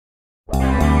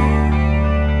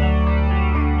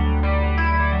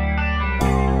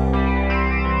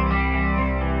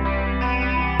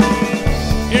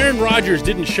Rodgers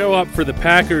didn't show up for the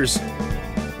Packers'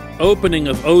 opening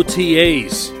of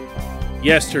OTAs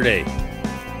yesterday,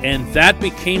 and that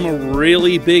became a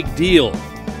really big deal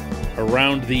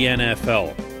around the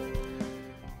NFL.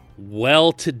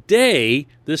 Well, today,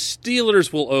 the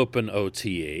Steelers will open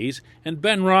OTAs, and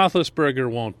Ben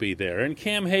Roethlisberger won't be there, and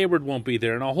Cam Hayward won't be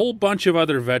there, and a whole bunch of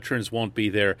other veterans won't be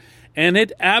there, and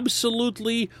it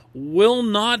absolutely will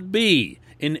not be,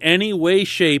 in any way,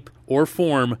 shape, or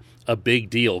form, a big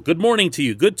deal. Good morning to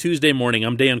you. Good Tuesday morning.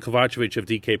 I'm Dejan Kovacevic of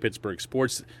DK Pittsburgh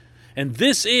Sports, and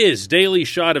this is Daily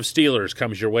Shot of Steelers.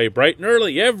 Comes your way bright and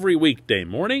early every weekday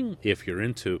morning if you're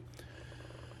into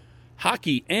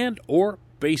hockey and or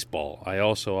baseball. I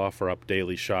also offer up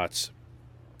daily shots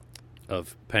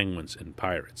of Penguins and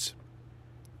Pirates.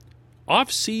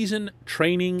 Off-season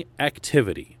training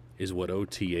activity is what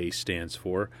OTA stands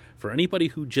for anybody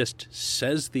who just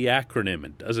says the acronym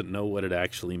and doesn't know what it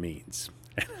actually means.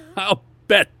 And I'll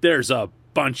bet there's a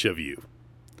bunch of you.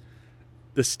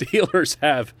 The Steelers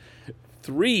have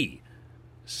 3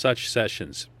 such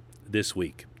sessions this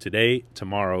week, today,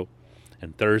 tomorrow,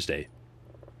 and Thursday.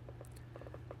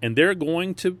 And they're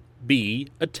going to be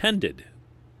attended.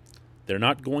 They're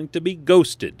not going to be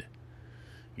ghosted.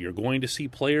 You're going to see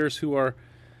players who are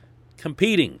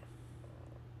competing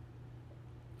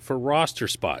for roster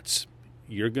spots.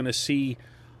 You're going to see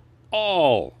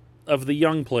all of the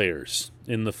young players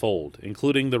in the fold,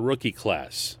 including the rookie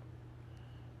class.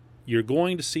 You're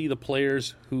going to see the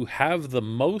players who have the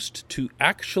most to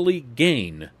actually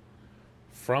gain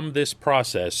from this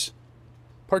process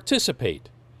participate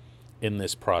in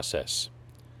this process.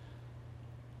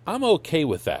 I'm okay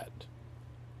with that.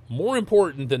 More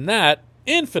important than that,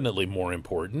 infinitely more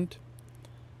important,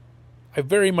 I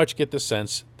very much get the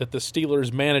sense that the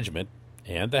Steelers management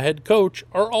and the head coach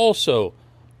are also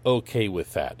okay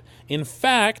with that. In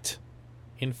fact,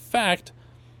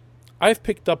 I've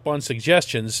picked up on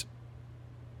suggestions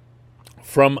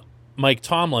from Mike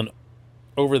Tomlin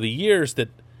over the years that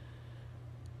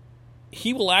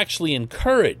he will actually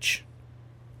encourage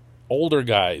older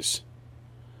guys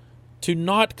to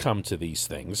not come to these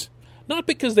things, not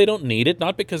because they don't need it,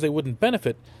 not because they wouldn't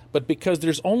benefit, but because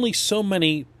there's only so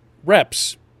many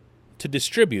reps to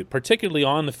distribute, particularly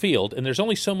on the field, and there's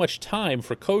only so much time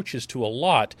for coaches to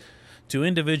allot to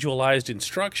individualized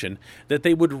instruction that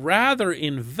they would rather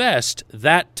invest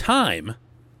that time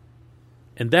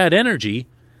and that energy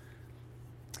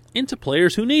into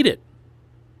players who need it.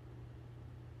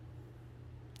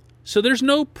 So there's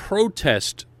no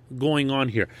protest going on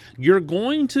here. You're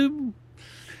going to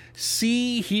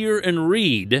see, hear, and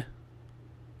read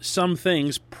some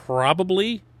things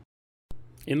probably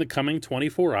in the coming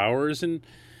 24 hours, and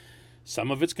some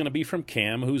of it's going to be from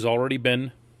Cam, who's already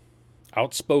been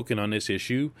outspoken on this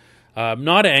issue.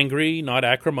 Not angry, not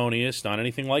acrimonious, not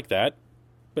anything like that,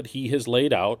 but he has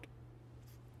laid out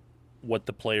what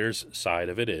the players' side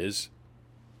of it is,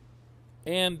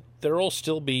 and there will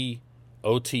still be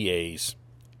OTAs,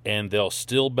 and they'll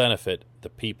still benefit the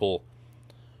people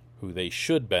who they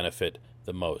should benefit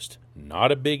the most.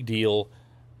 Not a big deal.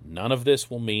 None of this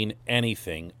will mean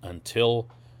anything until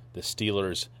the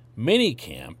Steelers' mini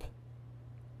camp,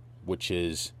 which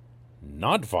is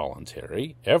not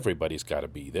voluntary. Everybody's got to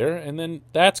be there, and then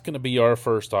that's going to be our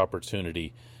first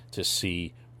opportunity to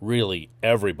see really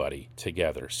everybody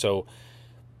together. So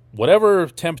whatever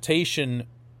temptation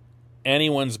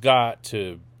anyone's got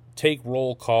to take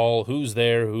roll call, who's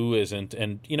there, who isn't,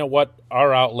 and you know what?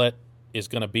 Our outlet is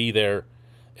going to be there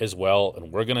as well,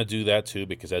 and we're going to do that too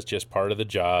because that's just part of the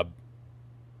job.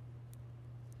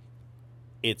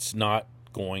 It's not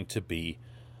going to be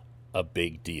a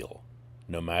big deal,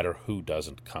 no matter who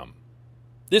doesn't come.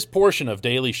 This portion of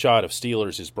Daily Shot of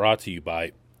Steelers is brought to you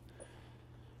by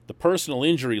the personal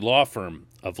injury law firm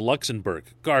of Luxembourg,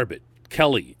 Garbett,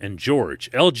 Kelly, and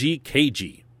George,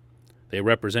 LGKG. They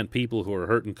represent people who are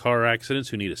hurt in car accidents,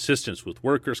 who need assistance with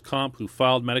workers' comp, who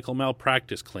filed medical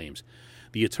malpractice claims.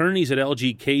 The attorneys at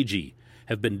LGKG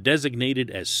have been designated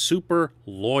as super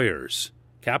lawyers,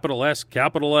 capital S,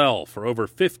 capital L, for over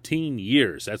 15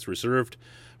 years. That's reserved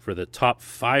for the top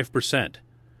 5%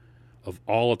 of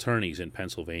all attorneys in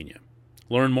Pennsylvania.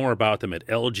 Learn more about them at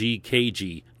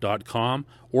lgkg.com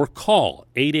or call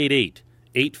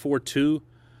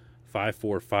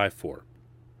 888-842-5454.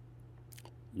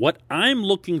 What I'm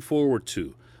looking forward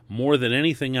to more than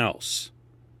anything else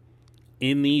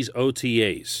in these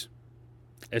OTAs,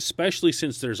 especially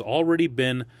since there's already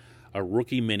been a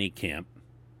rookie mini camp,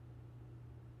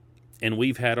 and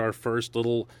we've had our first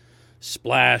little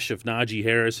splash of Najee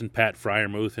Harris and Pat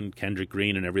Freiermuth and Kendrick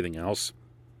Green and everything else,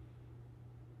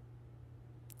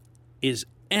 is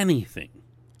anything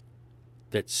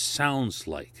that sounds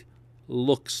like,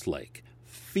 looks like,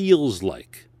 feels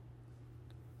like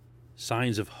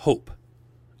signs of hope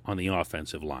on the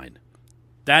offensive line.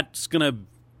 That's going to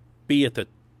be at the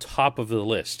top of the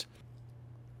list.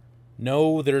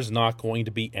 No, there's not going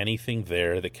to be anything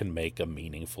there that can make a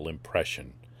meaningful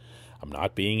impression. I'm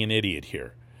not being an idiot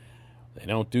here. They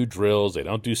don't do drills. They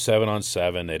don't do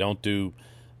 7-on-7. They don't do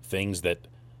things that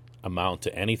amount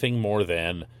to anything more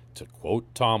than, to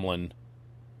quote Tomlin,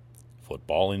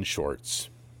 football in shorts.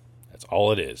 That's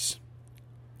all it is.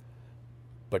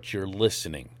 But you're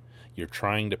listening. You're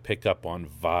trying to pick up on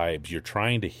vibes. You're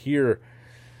trying to hear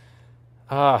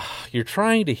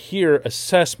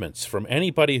assessments from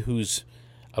anybody who's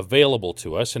available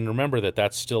to us. And remember that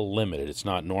that's still limited. It's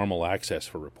not normal access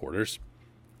for reporters.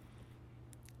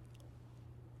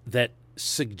 That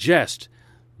suggest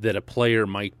that a player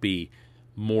might be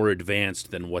more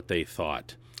advanced than what they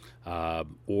thought,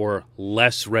 or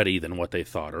less ready than what they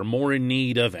thought, or more in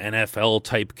need of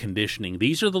NFL-type conditioning.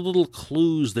 These are the little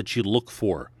clues that you look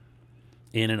for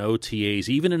in an OTAs,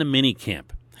 even in a mini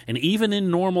camp, and even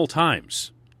in normal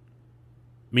times,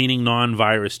 meaning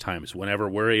non-virus times, whenever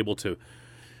we're able to,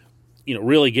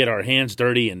 really get our hands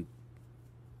dirty and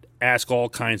ask all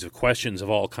kinds of questions of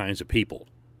all kinds of people.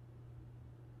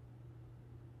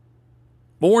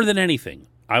 More than anything,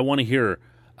 I want to hear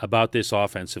about this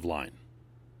offensive line.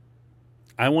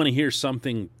 I want to hear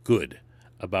something good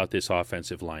about this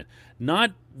offensive line.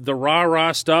 Not the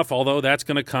rah-rah stuff, although that's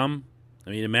going to come.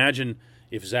 I mean, imagine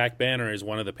if Zach Banner is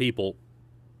one of the people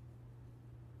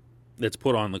that's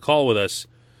put on the call with us.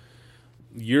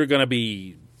 You're going to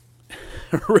be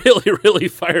really, really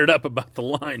fired up about the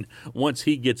line once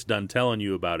he gets done telling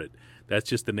you about it. That's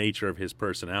just the nature of his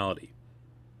personality.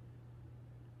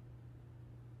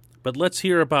 But let's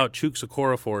hear about Chuks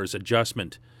Okorafor's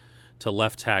adjustment to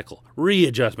left tackle,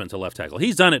 readjustment to left tackle.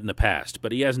 He's done it in the past,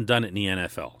 but he hasn't done it in the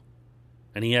NFL.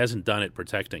 And he hasn't done it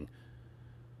protecting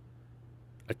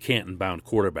a Canton-bound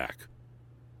quarterback.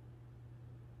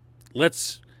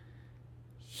 Let's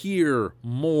hear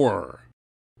more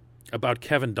about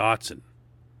Kevin Dotson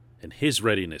and his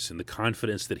readiness and the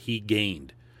confidence that he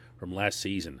gained from last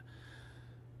season.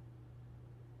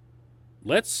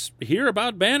 Let's hear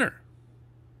about Banner.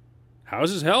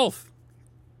 How's his health?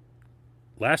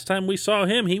 Last time we saw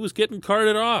him, he was getting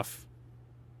carted off.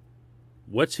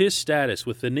 What's his status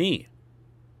with the knee?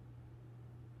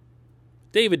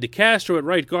 David DeCastro at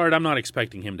right guard, I'm not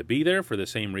expecting him to be there for the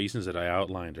same reasons that I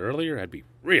outlined earlier. I'd be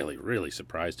really, really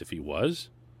surprised if he was.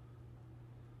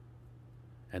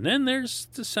 And then there's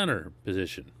the center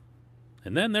position.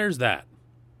 And then there's that.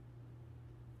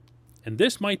 And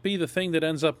this might be the thing that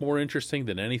ends up more interesting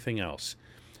than anything else.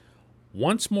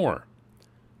 Once more,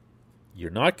 you're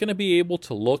not going to be able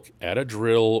to look at a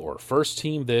drill or first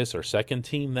team this or second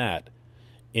team that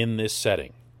in this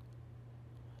setting.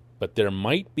 But there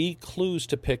might be clues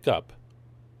to pick up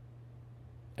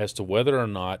as to whether or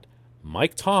not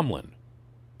Mike Tomlin,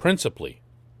 principally,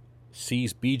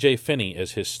 sees B.J. Finney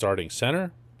as his starting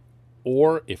center,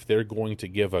 or if they're going to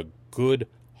give a good,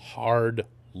 hard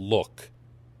look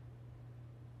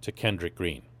to Kendrick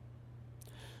Green.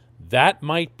 That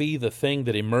might be the thing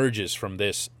that emerges from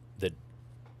this that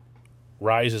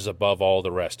rises above all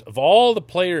the rest. Of all the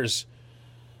players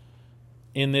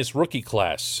in this rookie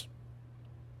class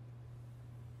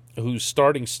whose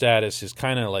starting status is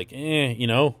kind of like, right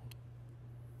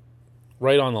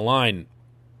on the line,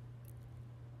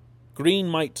 Green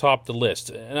might top the list.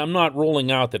 And I'm not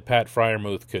ruling out that Pat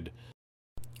Freiermuth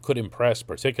could impress,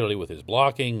 particularly with his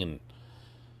blocking and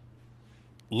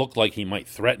look like he might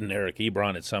threaten Eric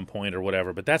Ebron at some point or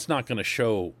whatever, but that's not going to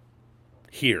show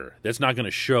here. That's not going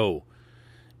to show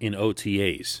in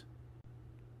OTAs.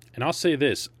 And I'll say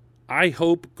this, I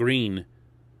hope Green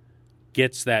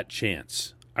gets that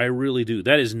chance. I really do.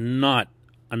 That is not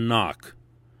a knock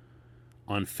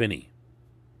on Finney.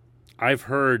 I've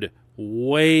heard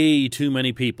way too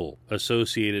many people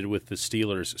associated with the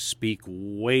Steelers speak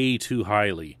way too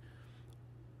highly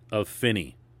of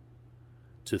Finney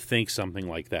to think something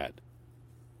like that.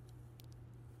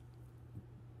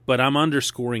 But I'm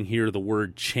underscoring here the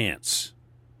word chance.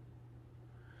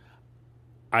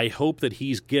 I hope that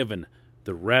he's given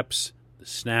the reps, the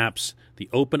snaps, the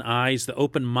open eyes, the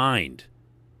open mind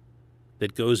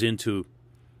that goes into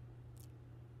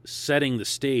setting the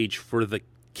stage for the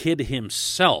kid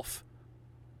himself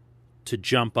to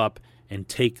jump up and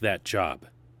take that job.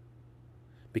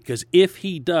 Because if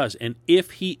he does, and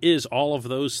if he is all of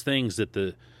those things that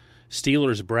the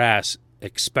Steelers brass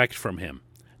expect from him,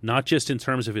 not just in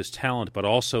terms of his talent, but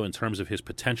also in terms of his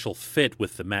potential fit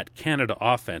with the Matt Canada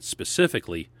offense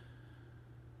specifically,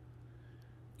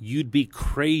 you'd be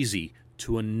crazy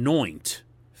to anoint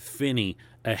Finney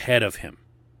ahead of him.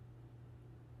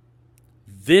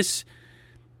 This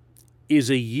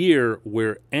is a year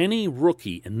where any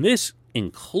rookie, and this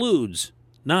includes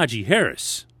Najee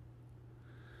Harris,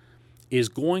 is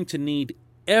going to need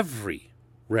every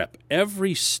rep,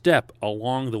 every step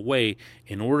along the way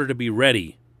in order to be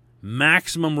ready,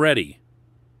 maximum ready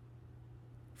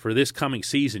for this coming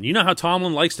season. You know how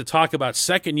Tomlin likes to talk about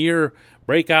second-year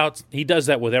breakouts? He does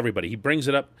that with everybody. He brings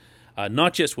it up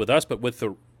not just with us, but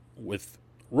with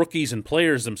rookies and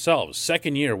players themselves.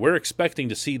 Second year, we're expecting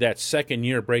to see that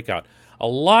second-year breakout. A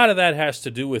lot of that has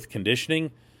to do with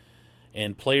conditioning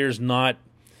and players not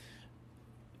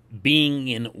being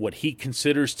in what he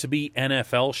considers to be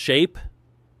NFL shape,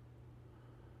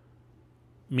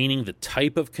 meaning the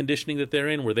type of conditioning that they're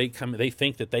in, where they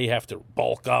think that they have to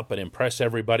bulk up and impress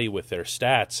everybody with their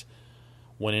stats,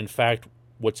 when in fact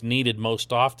what's needed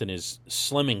most often is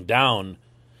slimming down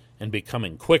and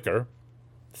becoming quicker.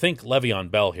 Think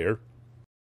Le'Veon Bell here.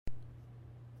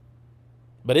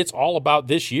 But it's all about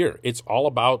this year. It's all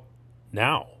about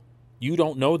now. You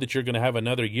don't know that you're going to have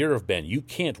another year of Ben. You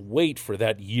can't wait for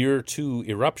that year 2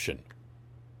 eruption.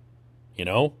 You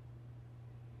know?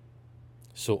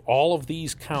 So all of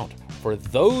these count. For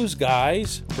those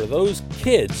guys, for those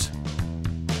kids,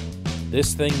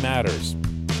 this thing matters.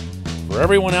 For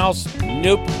everyone else,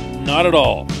 nope, not at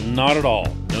all. Not at all.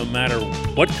 No matter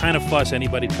what kind of fuss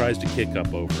anybody tries to kick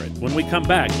up over it. When we come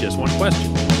back, just one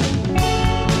question.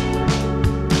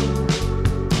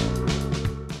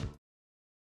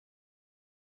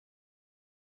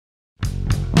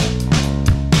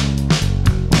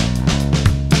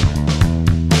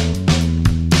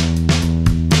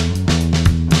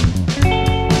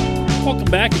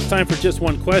 Back. It's time for just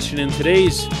one question, and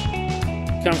today's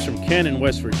comes from Ken in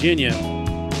West Virginia.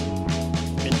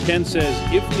 And Ken says,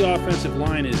 if the offensive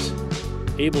line is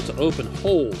able to open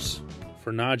holes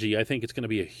for Najee, I think it's going to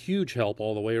be a huge help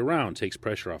all the way around. Takes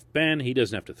pressure off Ben. He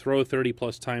doesn't have to throw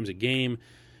 30-plus times a game.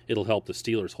 It'll help the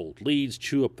Steelers hold leads,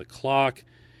 chew up the clock,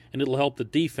 and it'll help the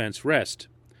defense rest.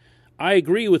 I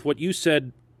agree with what you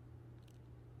said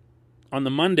on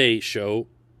the Monday show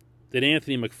that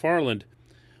Anthony McFarland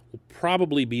will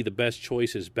probably be the best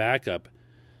choice as backup.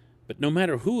 But no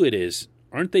matter who it is,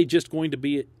 aren't they just going to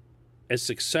be as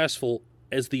successful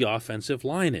as the offensive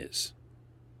line is?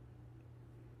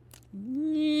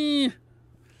 I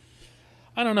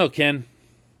don't know, Ken.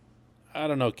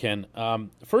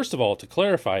 First of all, to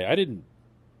clarify, I didn't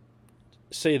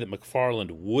say that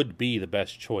McFarland would be the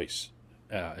best choice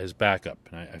as backup.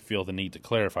 And I feel the need to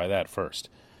clarify that first.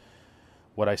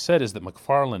 What I said is that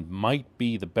McFarland might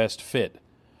be the best fit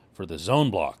for the zone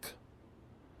block.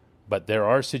 But there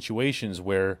are situations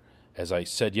where, as I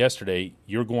said yesterday,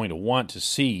 you're going to want to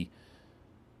see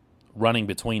running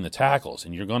between the tackles,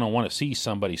 and you're going to want to see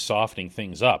somebody softening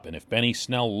things up. And if Benny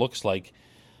Snell looks like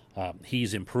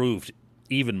he's improved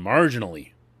even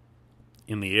marginally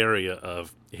in the area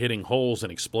of hitting holes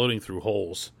and exploding through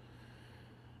holes,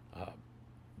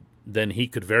 then he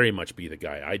could very much be the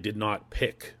guy. I did not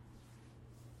pick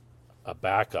a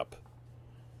backup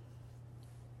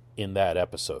in that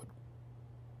episode.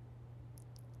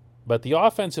 But the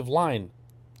offensive line,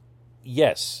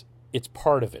 yes, it's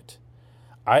part of it.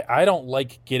 I don't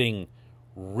like getting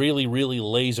really, really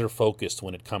laser focused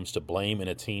when it comes to blame in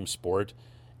a team sport.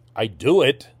 I do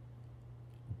it,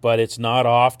 but it's not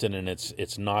often, and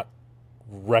it's not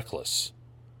reckless.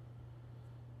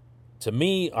 To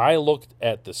me, I looked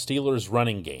at the Steelers'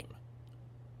 running game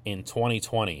in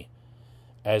 2020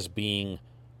 as being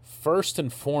first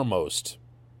and foremost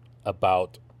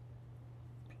about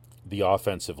the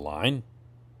offensive line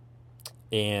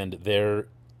and their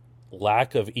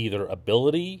lack of either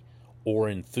ability or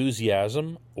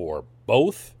enthusiasm or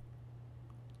both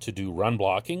to do run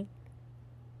blocking.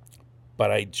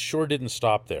 But I sure didn't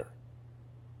stop there.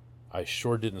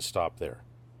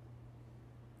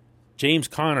 James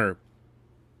Conner,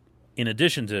 in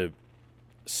addition to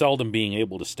seldom being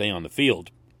able to stay on the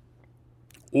field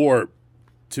or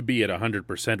to be at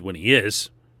 100% when he is,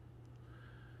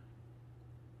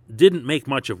 didn't make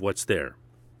much of what's there.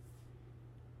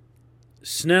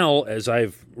 Snell, as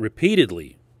I've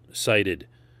repeatedly cited,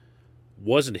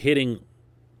 wasn't hitting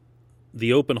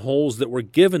the open holes that were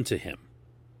given to him.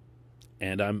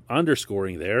 And I'm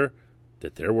underscoring there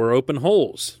that there were open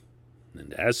holes.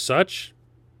 And as such,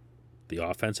 the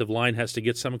offensive line has to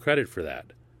get some credit for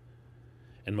that.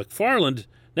 And McFarland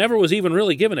never was even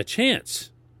really given a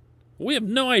chance. We have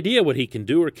no idea what he can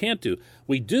do or can't do.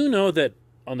 We do know that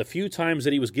on the few times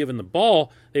that he was given the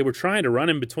ball, they were trying to run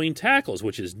him between tackles,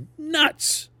 which is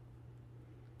nuts.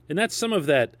 And that's some of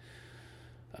that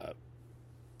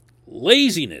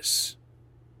laziness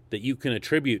that you can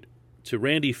attribute to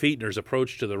Randy Fichtner's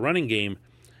approach to the running game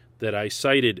that I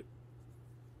cited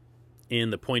in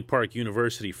the Point Park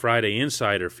University Friday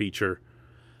Insider feature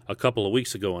a couple of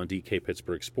weeks ago on DK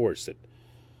Pittsburgh Sports, that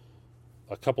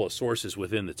a couple of sources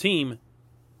within the team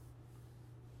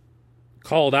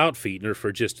called out Fichtner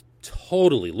for just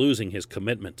totally losing his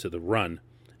commitment to the run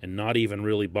and not even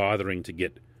really bothering to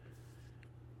get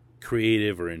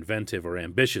creative or inventive or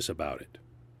ambitious about it.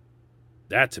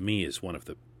 That, to me, is one of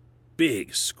the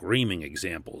big screaming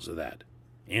examples of that.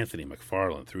 Anthony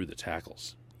McFarland threw the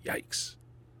tackles. Yikes.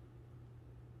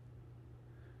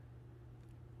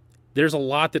 There's a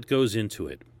lot that goes into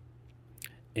it.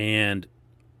 And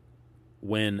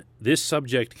when this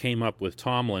subject came up with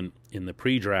Tomlin in the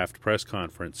pre-draft press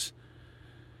conference,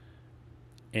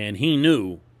 and he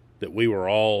knew that we were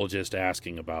all just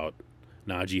asking about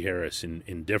Najee Harris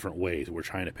in different ways. We're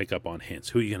trying to pick up on hints.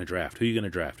 Who are you going to draft? Who are you going to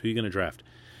draft? Who are you going to draft?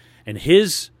 And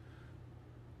his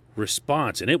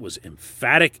response, and it was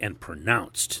emphatic and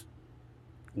pronounced,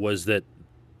 was that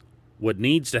what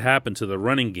needs to happen to the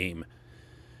running game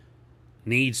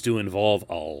needs to involve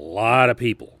a lot of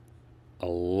people,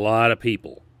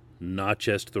 not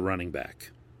just the running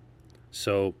back.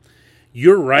 So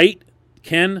you're right,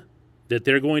 Ken, that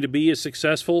they're going to be as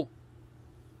successful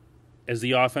as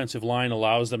the offensive line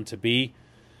allows them to be,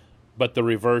 but the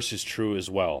reverse is true as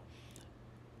well.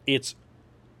 It's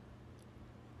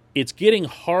getting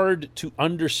hard to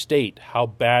understate how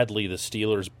badly the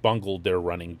Steelers bungled their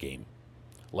running game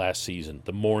last season,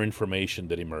 the more information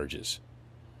that emerges.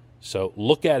 So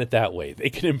look at it that way.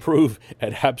 They can improve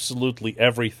at absolutely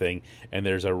everything, and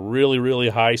there's a really, really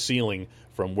high ceiling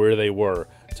from where they were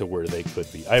to where they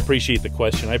could be. I appreciate the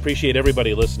question. I appreciate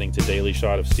everybody listening to Daily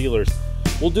Shot of Steelers.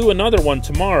 We'll do another one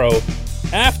tomorrow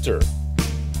after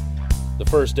the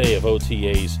first day of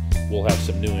OTAs. We'll have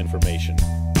some new information.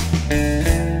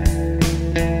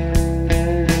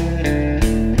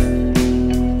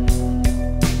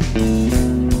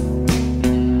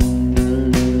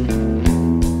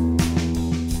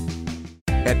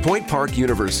 At Point Park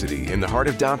University, in the heart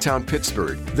of downtown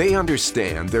Pittsburgh, they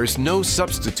understand there's no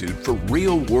substitute for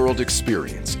real-world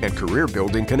experience and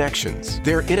career-building connections.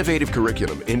 Their innovative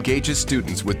curriculum engages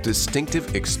students with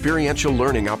distinctive experiential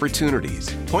learning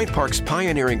opportunities. Point Park's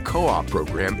pioneering co-op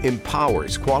program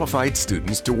empowers qualified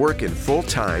students to work in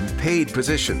full-time, paid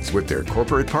positions with their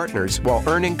corporate partners while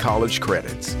earning college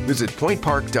credits. Visit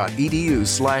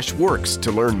pointpark.edu/works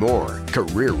to learn more.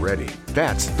 Career ready.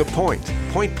 That's the point.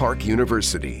 Point Park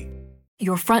University.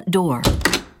 Your front door,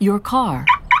 your car,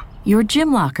 your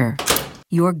gym locker,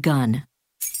 your gun.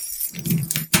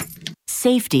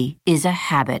 Safety is a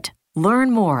habit.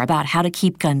 Learn more about how to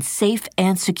keep guns safe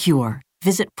and secure.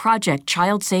 Visit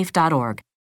ProjectChildSafe.org.